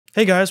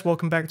Hey guys,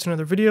 welcome back to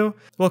another video.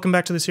 Welcome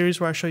back to the series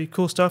where I show you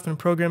cool stuff in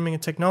programming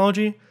and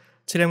technology.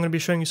 Today I'm going to be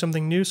showing you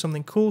something new,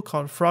 something cool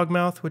called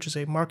Frogmouth, which is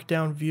a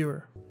Markdown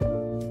viewer.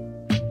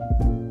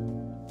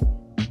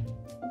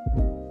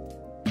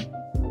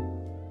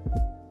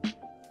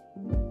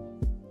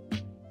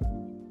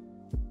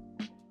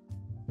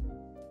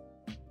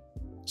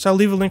 So I'll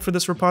leave a link for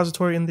this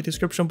repository in the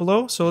description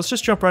below. So let's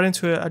just jump right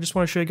into it. I just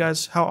want to show you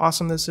guys how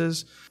awesome this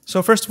is.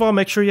 So first of all,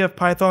 make sure you have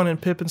Python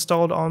and pip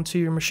installed onto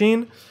your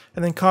machine,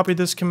 and then copy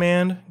this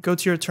command, go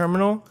to your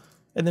terminal,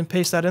 and then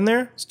paste that in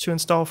there to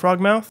install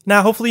Frogmouth.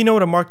 Now, hopefully you know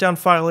what a Markdown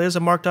file is. A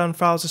Markdown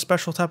file is a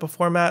special type of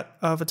format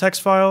of a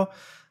text file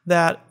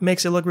that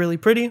makes it look really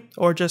pretty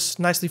or just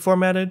nicely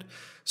formatted.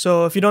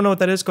 So if you don't know what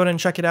that is, go ahead and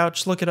check it out.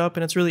 Just look it up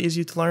and it's really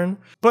easy to learn.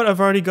 But I've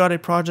already got a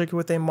project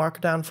with a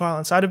Markdown file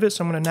inside of it,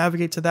 so I'm going to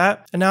navigate to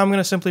that. And now I'm going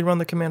to simply run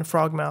the command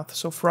frogmouth.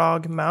 So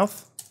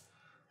frogmouth.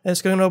 And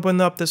it's going to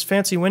open up this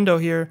fancy window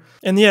here.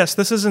 And yes,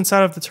 this is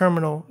inside of the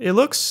terminal. It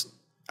looks,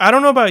 I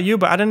don't know about you,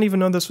 but I didn't even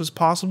know this was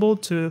possible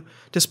to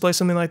display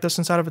something like this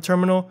inside of a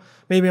terminal.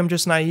 Maybe I'm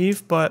just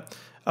naive, but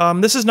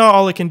this is not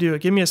all it can do.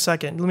 Give me a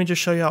second. Let me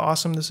just show you how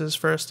awesome this is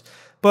first.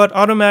 But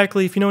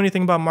automatically, if you know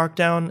anything about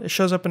Markdown, it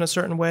shows up in a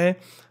certain way.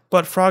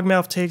 But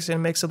Frogmouth takes it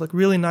and makes it look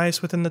really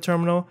nice within the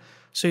terminal.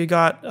 So you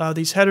got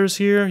these headers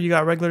here, you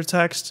got regular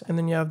text, and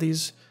then you have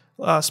these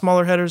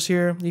smaller headers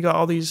here. You got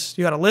all these,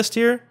 you got a list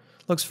here.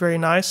 Looks very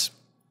nice.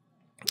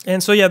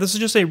 And so yeah, this is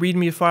just a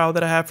README file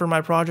that I have for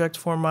my project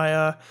for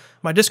my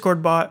my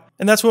Discord bot,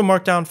 and that's what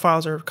Markdown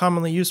files are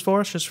commonly used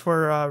for. It's just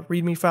for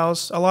README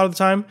files a lot of the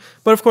time,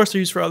 but of course they're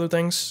used for other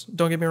things,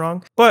 don't get me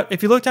wrong. But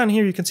if you look down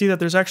here, you can see that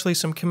there's actually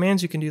some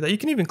commands you can do that you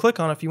can even click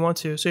on if you want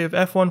to. So you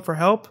have F1 for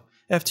help,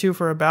 F2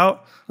 for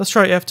about. Let's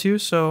try F2,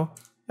 so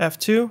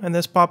F2, and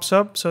this pops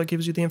up, so it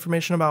gives you the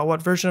information about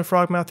what version of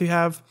Frogmouth you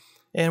have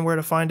and where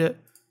to find it.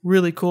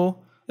 Really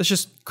cool. It's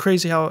just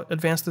crazy how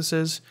advanced this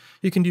is.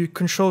 You can do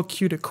Control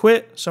Q to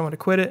quit, so I'm going to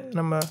quit it, and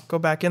I'm going to go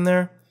back in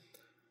there.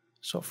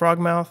 So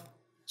Frogmouth,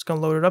 it's going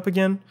to load it up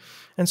again.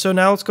 And so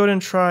now let's go ahead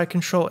and try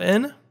Control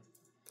N,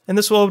 and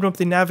this will open up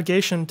the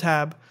navigation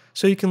tab.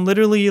 So you can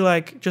literally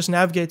like just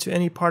navigate to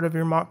any part of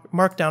your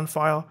Markdown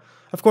file.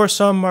 Of course,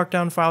 some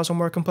Markdown files are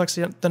more complex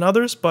than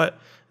others, but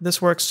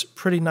this works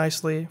pretty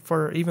nicely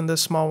for even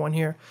this small one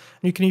here.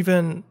 And you can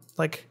even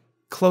like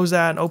close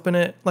that and open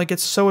it. Like,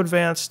 it's so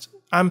advanced.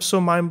 I'm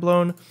so mind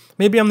blown.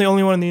 Maybe I'm the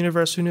only one in the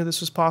universe who knew this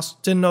was possible,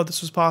 didn't know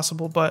this was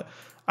possible, but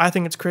I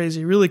think it's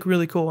crazy. Really,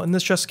 really cool. And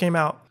this just came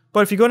out.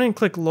 But if you go ahead and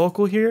click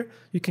local here,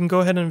 you can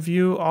go ahead and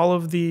view all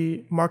of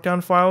the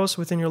Markdown files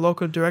within your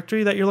local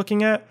directory that you're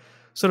looking at.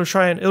 So it'll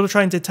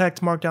try and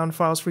detect Markdown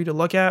files for you to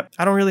look at.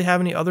 I don't really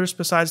have any others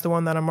besides the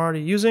one that I'm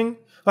already using.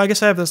 Well, I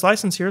guess I have this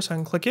license here, so I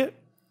can click it.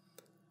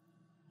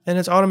 And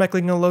it's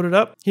automatically going to load it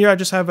up. Here I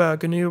just have a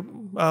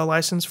GNU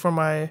license for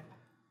my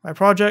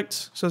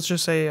project, so it's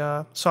just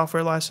a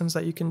software license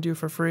that you can do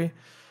for free.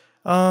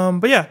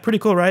 But yeah, pretty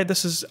cool, right?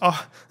 This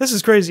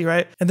is crazy,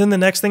 right? And then the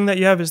next thing that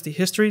you have is the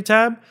history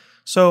tab.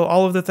 So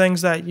all of the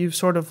things that you've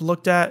sort of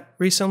looked at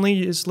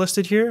recently is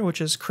listed here,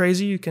 which is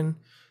crazy. You can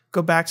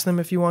go back to them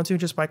if you want to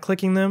just by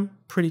clicking them.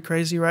 Pretty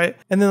crazy, right?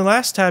 And then the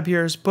last tab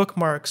here is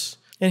bookmarks.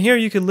 And here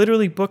you could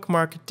literally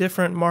bookmark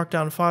different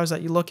Markdown files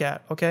that you look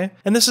at, okay?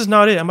 And this is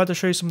not it. I'm about to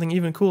show you something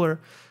even cooler.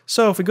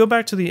 So if we go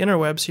back to the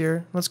interwebs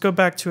here, let's go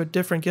back to a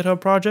different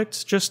GitHub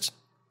project, just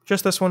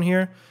this one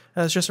here.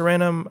 It's just a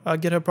random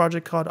GitHub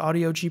project called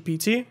Audio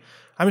GPT.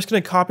 I'm just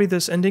going to copy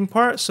this ending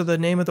part, so the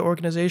name of the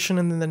organization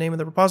and then the name of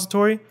the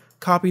repository,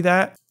 copy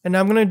that. And now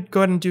I'm going to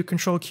go ahead and do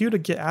Control Q to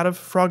get out of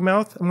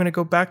Frogmouth. I'm going to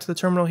go back to the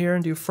terminal here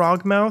and do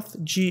Frogmouth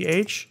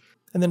GH,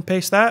 and then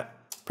paste that,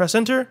 press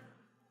enter.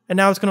 And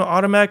now it's going to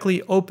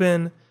automatically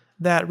open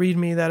that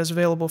README that is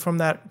available from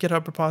that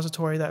GitHub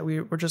repository that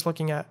we were just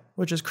looking at,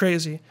 which is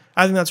crazy.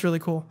 I think that's really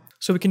cool.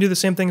 So we can do the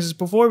same things as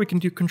before. We can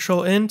do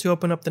Control N to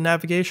open up the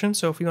navigation.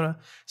 So if we want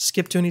to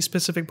skip to any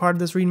specific part of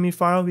this README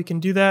file, we can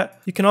do that.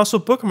 You can also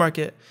bookmark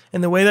it.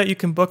 And the way that you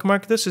can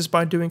bookmark this is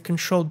by doing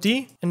Control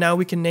D. And now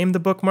we can name the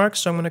bookmark.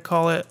 So I'm going to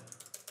call it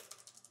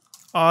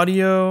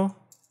Audio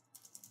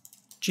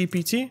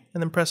GPT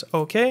and then press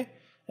OK.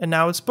 And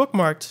now it's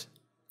bookmarked.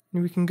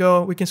 We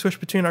can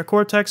switch between our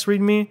Cortex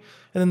README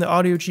and then the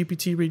Audio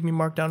GPT README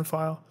Markdown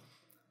file.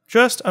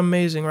 Just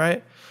amazing,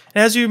 right?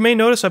 And as you may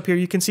notice up here,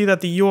 you can see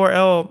that the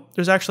URL,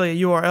 there's actually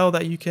a URL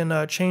that you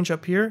can change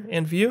up here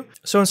and view.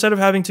 So instead of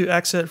having to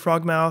exit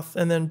Frogmouth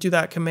and then do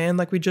that command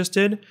like we just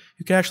did,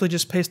 you can actually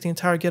just paste the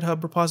entire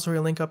GitHub repository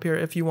link up here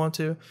if you want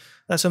to.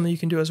 That's something you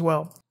can do as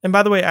well. And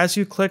by the way, as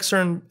you click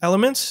certain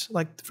elements,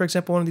 like for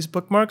example, one of these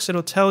bookmarks,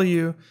 it'll tell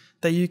you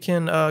that you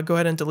can go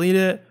ahead and delete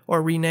it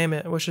or rename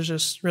it, which is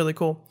just really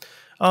cool.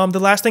 The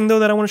last thing though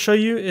that I want to show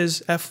you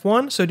is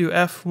F1, so do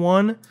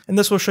F1, and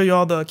this will show you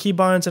all the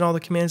keybinds and all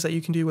the commands that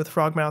you can do with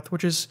Frogmouth,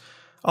 which is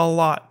a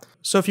lot.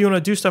 So if you want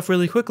to do stuff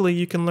really quickly,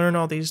 you can learn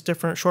all these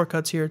different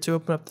shortcuts here to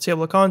open up the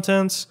table of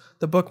contents,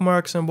 the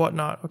bookmarks, and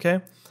whatnot,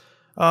 okay?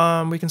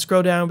 We can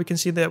scroll down, we can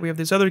see that we have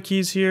these other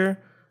keys here,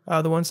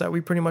 the ones that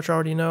we pretty much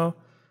already know.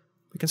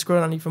 We can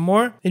scroll down even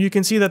more, and you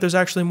can see that there's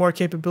actually more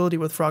capability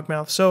with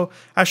Frogmouth. So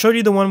I showed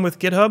you the one with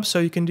GitHub, so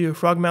you can do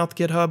Frogmouth,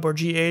 GitHub, or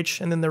GH,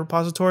 and then the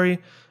repository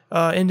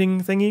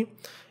ending thingy.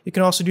 You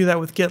can also do that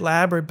with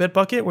GitLab or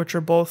Bitbucket, which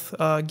are both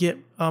Git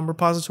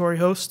repository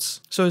hosts.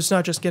 So it's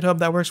not just GitHub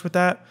that works with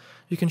that.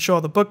 You can show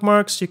all the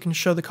bookmarks. You can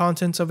show the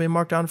contents of a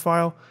Markdown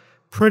file.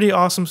 Pretty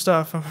awesome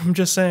stuff, I'm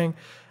just saying.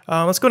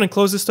 Let's go ahead and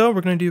close this though.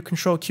 We're going to do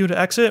Control Q to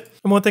exit.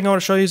 And one thing I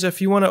want to show you is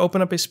if you want to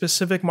open up a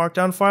specific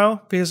Markdown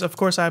file, because of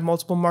course I have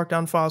multiple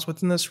Markdown files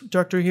within this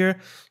directory here,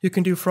 you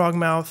can do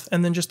Frogmouth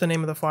and then just the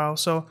name of the file.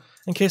 So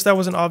in case that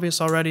wasn't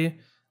obvious already,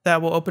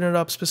 that will open it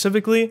up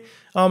specifically.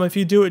 If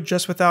you do it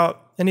just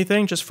without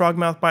anything, just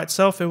Frogmouth by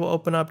itself, it will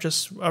open up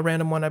just a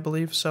random one, I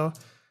believe. So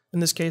in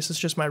this case, it's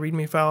just my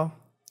README file.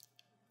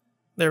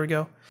 There we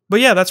go. But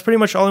yeah, that's pretty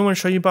much all I want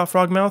to show you about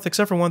Frogmouth,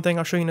 except for one thing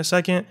I'll show you in a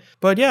second.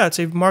 But yeah, it's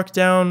a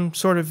Markdown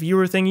sort of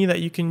viewer thingy that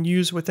you can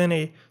use within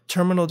a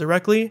terminal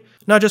directly,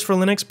 not just for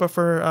Linux, but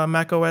for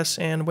Mac OS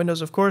and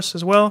Windows, of course,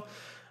 as well.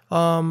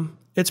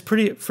 It's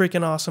pretty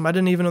freaking awesome. I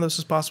didn't even know this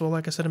was possible,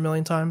 like I said a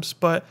million times.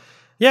 But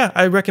yeah,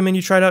 I recommend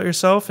you try it out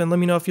yourself and let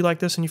me know if you like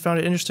this and you found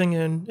it interesting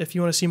and if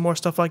you want to see more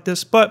stuff like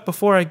this. But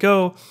before I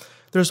go,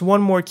 there's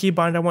one more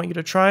keybind I want you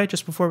to try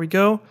just before we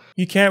go.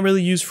 You can't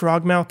really use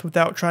Frogmouth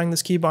without trying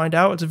this keybind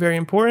out. It's very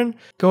important.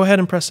 Go ahead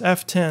and press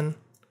F10.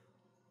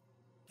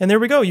 And there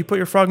we go. You put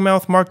your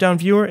Frogmouth Markdown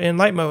viewer in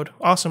light mode.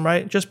 Awesome,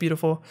 right? Just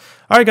beautiful.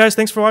 All right, guys,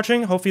 thanks for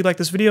watching. Hopefully you liked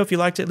this video. If you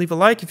liked it, leave a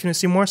like. If you want to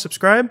see more,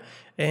 subscribe.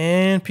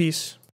 And peace.